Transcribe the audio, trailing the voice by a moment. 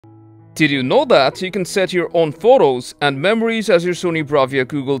Did you know that you can set your own photos and memories as your Sony Bravia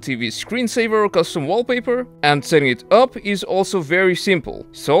Google TV screensaver or custom wallpaper? And setting it up is also very simple.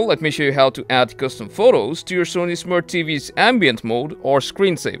 So let me show you how to add custom photos to your Sony Smart TV's Ambient Mode or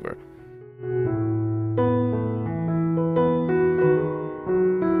Screensaver.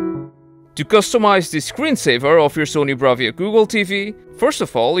 To customize the screensaver of your Sony Bravia Google TV, first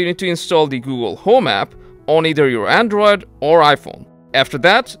of all you need to install the Google Home app on either your Android or iPhone. After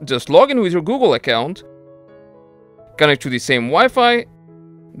that, just log in with your Google account, connect to the same Wi-Fi,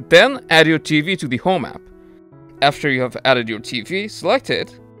 then add your TV to the Home app. After you have added your TV, select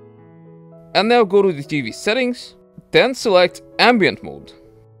it, and now go to the TV settings, then select Ambient Mode.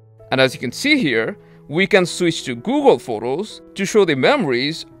 And as you can see here, we can switch to Google Photos to show the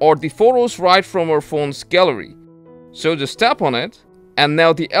memories or the photos right from our phone's gallery. So just tap on it, and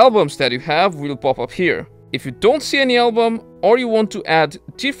now the albums that you have will pop up here. If you don't see any album or you want to add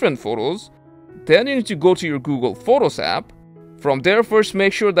different photos, then you need to go to your Google Photos app. From there, first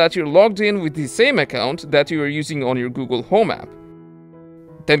make sure that you're logged in with the same account that you are using on your Google Home app.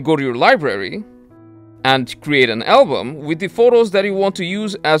 Then go to your library and create an album with the photos that you want to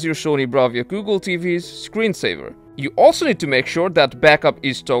use as your Sony Bravia Google TV's screensaver. You also need to make sure that backup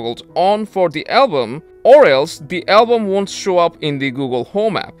is toggled on for the album, or else the album won't show up in the Google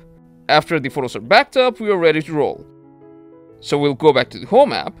Home app. After the photos are backed up, we are ready to roll. So we'll go back to the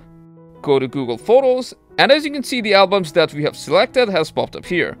Home app, go to Google Photos, and as you can see, the albums that we have selected has popped up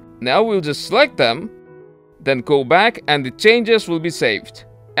here. Now we'll just select them, then go back and the changes will be saved.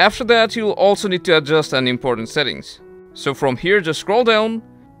 After that, you'll also need to adjust any important settings. So from here, just scroll down,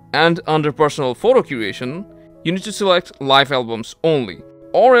 and under Personal Photo Curation, you need to select Live Albums Only,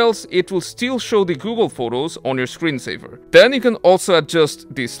 or else it will still show the Google Photos on your screensaver. Then you can also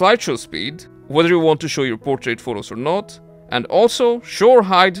adjust the slideshow speed, whether you want to show your portrait photos or not, and also show or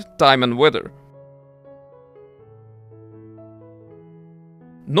hide time and weather.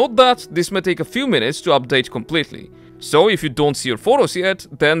 Note that this may take a few minutes to update completely, so if you don't see your photos yet,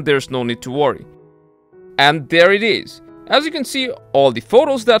 then there's no need to worry. And there it is. As you can see, all the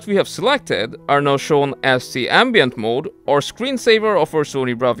photos that we have selected are now shown as the Ambient Mode or screensaver of our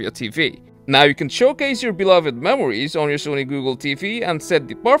Sony Bravia TV. Now you can showcase your beloved memories on your Sony Google TV and set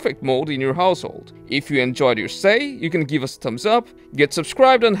the perfect mode in your household. If you enjoyed your stay, you can give us a thumbs up, get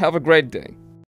subscribed, and have a great day.